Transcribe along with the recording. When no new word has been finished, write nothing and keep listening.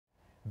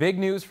Big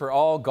news for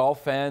all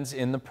golf fans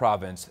in the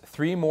province.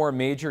 3 more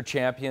major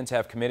champions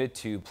have committed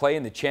to play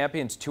in the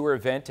Champions Tour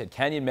event at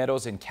Canyon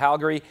Meadows in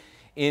Calgary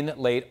in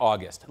late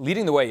August.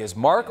 Leading the way is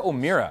Mark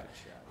O'Meara,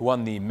 who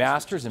won the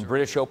Masters and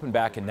British Open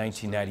back in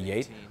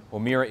 1998.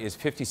 O'Meara is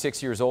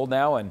 56 years old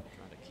now and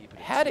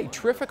had a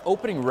terrific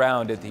opening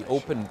round at the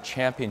Open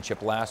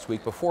Championship last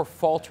week before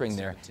faltering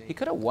there. He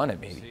could have won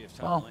it maybe.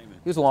 Well,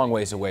 he was a long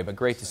ways away, but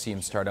great to see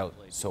him start out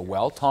so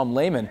well. Tom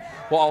Lehman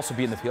will also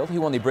be in the field. He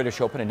won the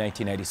British Open in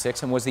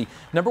 1996 and was the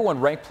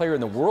 #1 ranked player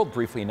in the world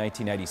briefly in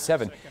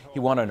 1997. He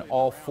won on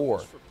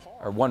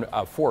won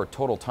 4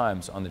 total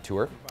times on the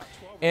tour.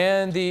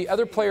 And the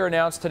other player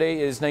announced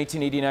today is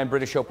 1989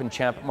 British Open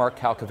champ Mark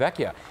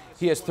Calcavecchia.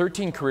 He has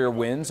 13 career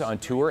wins on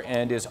tour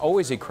and is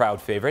always a crowd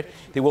favorite.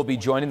 They will be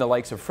joining the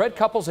likes of Fred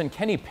Couples and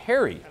Kenny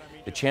Perry.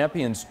 The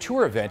Champions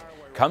Tour event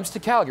comes to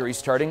Calgary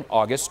starting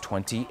August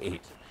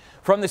 28th.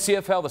 From the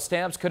CFL, the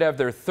Stamps could have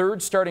their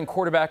 3rd starting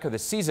quarterback of the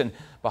season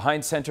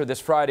behind center this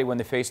Friday when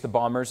they face the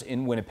Bombers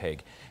in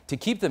Winnipeg. To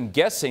keep them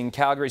guessing,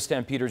 Calgary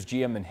Stampeders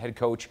GM and head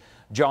coach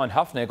John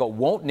Hufnagel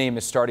won't name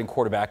his starting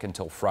quarterback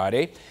until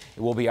Friday.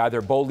 It will be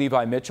either Bo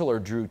Levi Mitchell or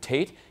Drew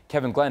Tate.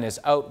 Kevin Glenn is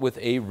out with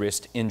a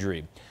wrist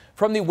injury.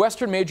 From the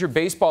Western Major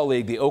Baseball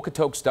League, the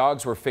Okotoks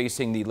Dogs were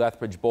facing the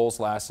Lethbridge Bulls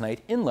last night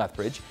in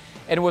Lethbridge,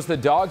 and it was the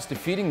Dogs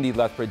defeating the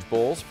Lethbridge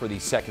Bulls for the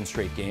 2nd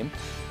straight game.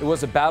 It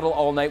was a battle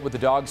all night with the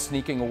Dogs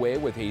sneaking away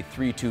with a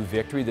 3-2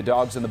 victory. The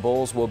Dogs and the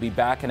Bulls will be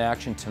back in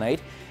action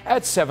tonight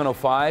at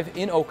 7:05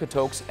 in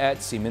Okotoks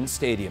at Siemens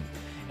Stadium.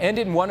 And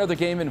in one other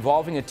game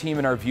involving a team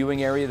in our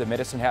viewing area, the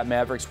Medicine Hat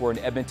Mavericks were in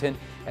Edmonton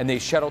and they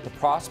shut out the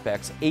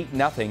Prospects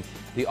 8-0.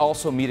 They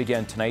also meet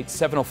again tonight,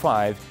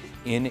 7:05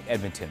 in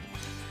Edmonton.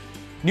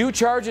 New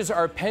charges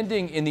are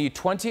pending in the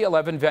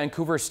 2011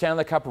 Vancouver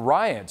Stanley Cup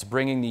riots,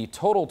 bringing the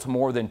total to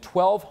more than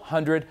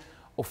 1,200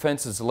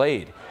 offenses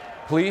laid.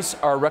 Police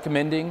are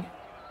recommending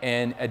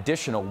an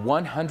additional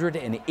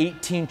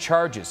 118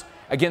 charges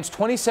against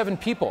 27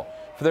 people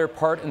for their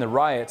part in the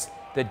riots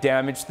that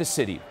damaged the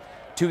city.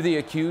 2 of the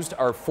accused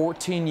are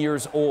 14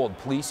 years old.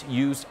 Police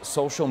used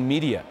social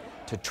media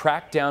to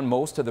track down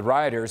most of the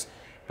rioters,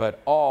 but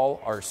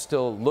all are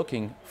still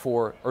looking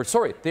for,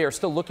 they are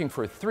still looking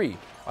for 3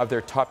 of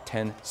their top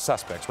 10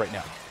 suspects right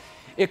now.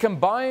 It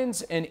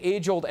combines an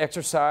age-old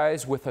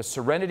exercise with a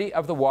serenity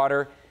of the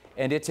water,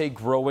 and it's a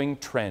growing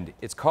trend.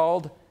 It's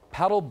called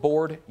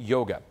paddleboard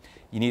yoga.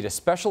 You need a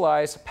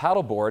specialized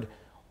paddleboard,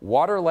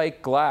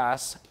 water-like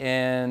glass,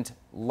 and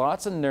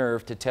lots of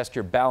nerve to test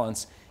your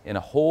balance in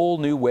a whole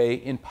new way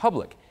in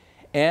public.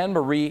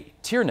 Anne-Marie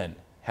Tiernan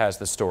has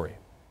the story.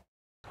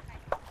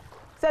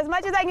 So as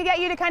much as I can get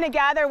you to kind of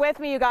gather with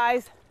me, you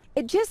guys.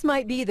 It just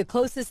might be the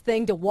closest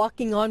thing to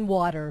walking on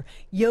water.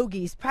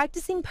 Yogis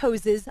practicing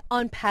poses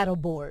on paddle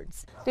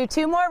boards. Do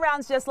 2 more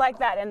rounds just like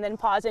that and then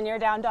pause in your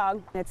down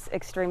dog. It's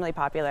extremely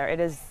popular.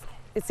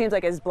 It seems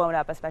like it's blown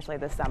up, especially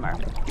this summer.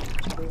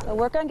 So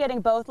work on getting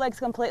both legs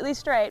completely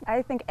straight.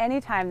 I think any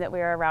time that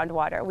we are around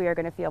water, we are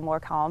going to feel more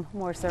calm,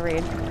 more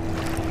serene.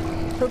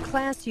 Her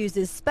class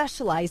uses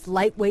specialized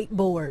lightweight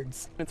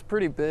boards. It's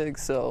pretty big,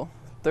 so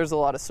there's a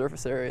lot of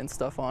surface area and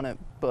stuff on it,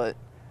 but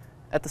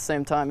at the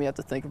same time you have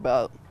to think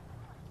about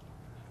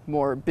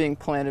being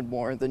planted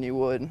more than you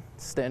would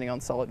standing on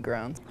solid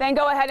ground. Then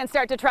go ahead and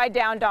start to try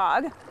down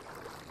dog,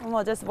 and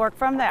we'll just work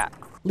from there.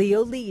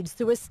 Leo leads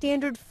through a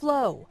standard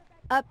flow: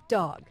 up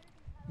dog,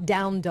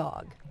 down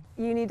dog.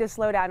 You need to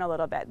slow down a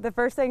little bit. The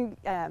first thing,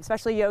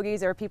 especially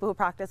yogis or people who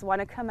practice, want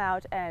to come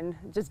out and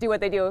just do what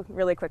they do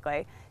really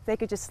quickly. If they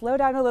could just slow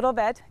down a little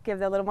bit,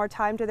 give a little more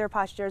time to their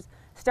postures,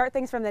 start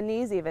things from the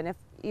knees even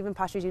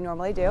postures you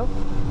normally do.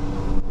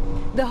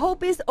 The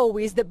hope is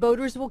always that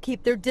boaters will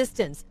keep their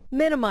distance,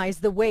 minimize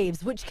the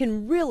waves, which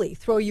can really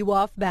throw you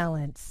off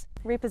balance.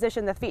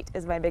 Reposition the feet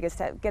is my biggest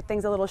tip. Get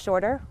things a little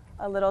shorter,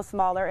 a little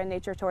smaller in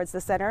nature towards the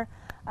center.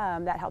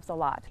 That helps a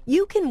lot.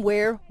 You can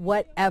wear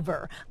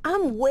whatever.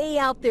 I'm way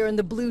out there in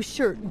the blue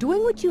shirt,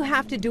 doing what you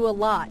have to do a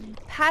lot,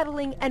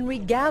 paddling and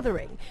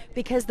regathering,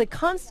 because the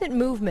constant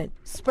movement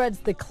spreads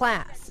the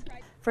class.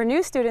 For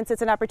new students,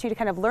 it's an opportunity to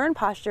kind of learn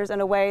postures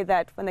in a way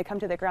that when they come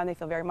to the ground, they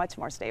feel very much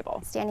more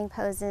stable. Standing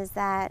poses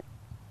that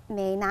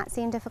may not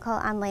seem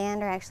difficult on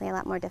land are actually a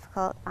lot more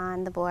difficult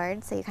on the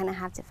board, so you kind of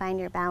have to find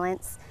your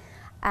balance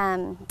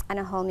on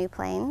a whole new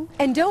plane.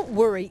 And don't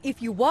worry,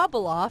 if you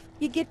wobble off,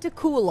 you get to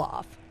cool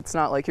off. It's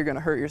not like you're going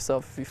to hurt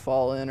yourself if you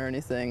fall in or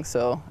anything,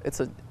 so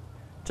it's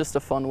just a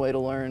fun way to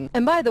learn.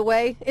 And by the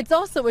way, it's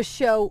also a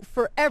show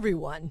for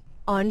everyone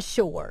on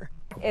shore.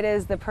 It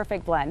is the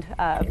perfect blend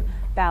of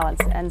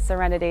balance and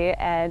serenity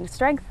and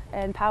strength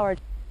and power.